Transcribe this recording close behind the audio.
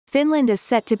Finland is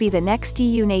set to be the next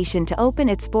EU nation to open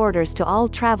its borders to all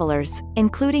travelers,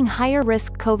 including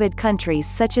higher-risk COVID countries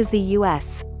such as the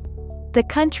US. The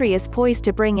country is poised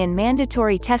to bring in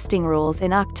mandatory testing rules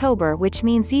in October, which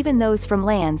means even those from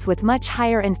lands with much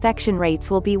higher infection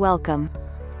rates will be welcome.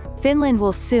 Finland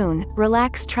will soon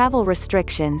relax travel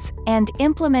restrictions and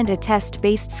implement a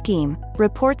test-based scheme,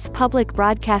 reports public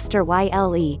broadcaster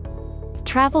YLE.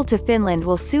 Travel to Finland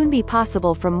will soon be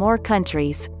possible from more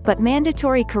countries, but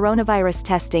mandatory coronavirus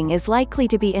testing is likely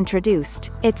to be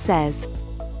introduced, it says.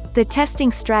 The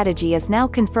testing strategy is now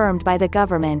confirmed by the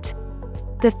government.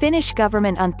 The Finnish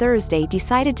government on Thursday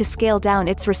decided to scale down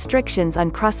its restrictions on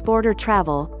cross-border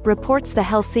travel, reports the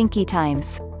Helsinki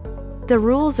Times. The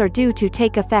rules are due to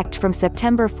take effect from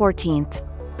September 14th.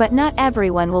 But not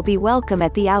everyone will be welcome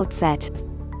at the outset.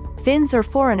 Finns or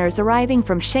foreigners arriving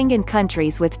from Schengen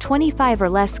countries with 25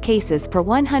 or less cases per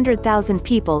 100,000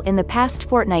 people in the past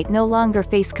fortnight no longer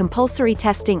face compulsory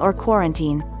testing or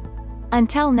quarantine.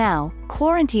 Until now,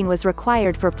 quarantine was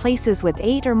required for places with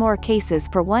 8 or more cases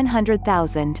per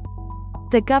 100,000.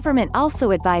 The government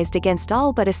also advised against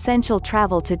all but essential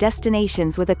travel to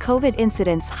destinations with a COVID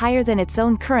incidence higher than its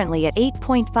own currently at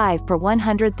 8.5 per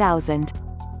 100,000.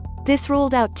 This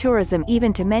ruled out tourism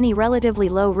even to many relatively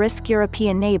low-risk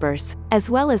European neighbors, as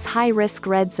well as high-risk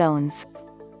red zones.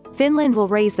 Finland will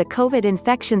raise the COVID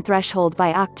infection threshold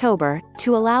by October,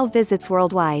 to allow visits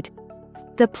worldwide.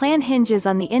 The plan hinges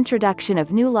on the introduction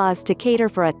of new laws to cater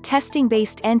for a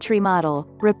testing-based entry model,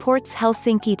 reports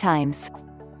Helsinki Times.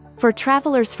 For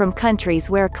travelers from countries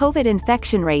where COVID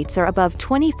infection rates are above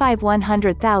 25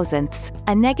 100,000ths,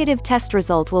 a negative test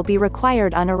result will be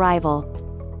required on arrival.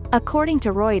 According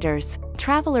to Reuters,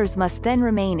 travelers must then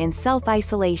remain in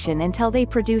self-isolation until they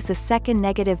produce a second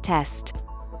negative test.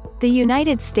 The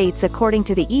United States, according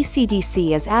to the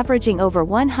ECDC, is averaging over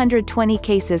 120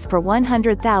 cases per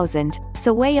 100,000,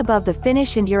 so way above the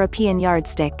Finnish and European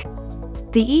yardstick.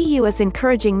 The EU is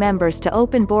encouraging members to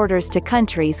open borders to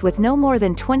countries with no more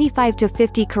than 25 to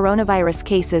 50 coronavirus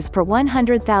cases per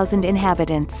 100,000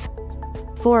 inhabitants.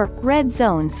 For red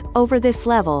zones, over this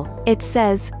level, it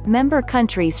says, member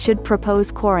countries should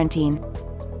propose quarantine.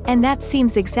 And that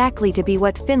seems exactly to be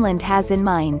what Finland has in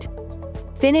mind.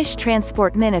 Finnish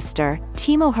Transport Minister,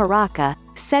 Timo Harakka,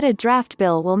 said a draft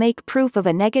bill will make proof of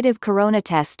a negative corona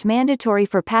test mandatory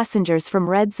for passengers from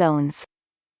red zones.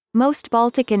 Most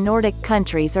Baltic and Nordic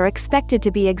countries are expected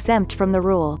to be exempt from the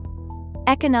rule.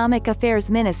 Economic Affairs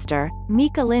Minister,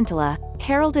 Mika Lintilä,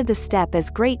 heralded the step as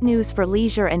great news for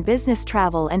leisure and business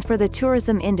travel and for the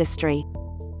tourism industry.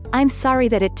 "I'm sorry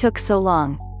that it took so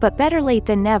long, but better late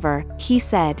than never," he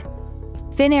said.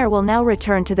 Finnair will now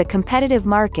return to the competitive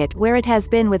market where it has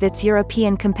been with its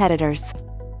European competitors.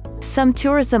 Some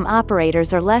tourism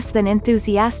operators are less than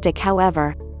enthusiastic,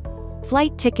 however.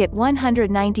 Flight ticket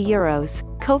 €190,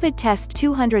 COVID test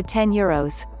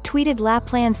 €210, tweeted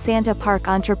Lapland SantaPark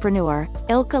entrepreneur,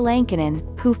 Ilkka Länkinen,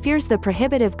 who fears the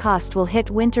prohibitive cost will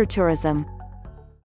hit winter tourism.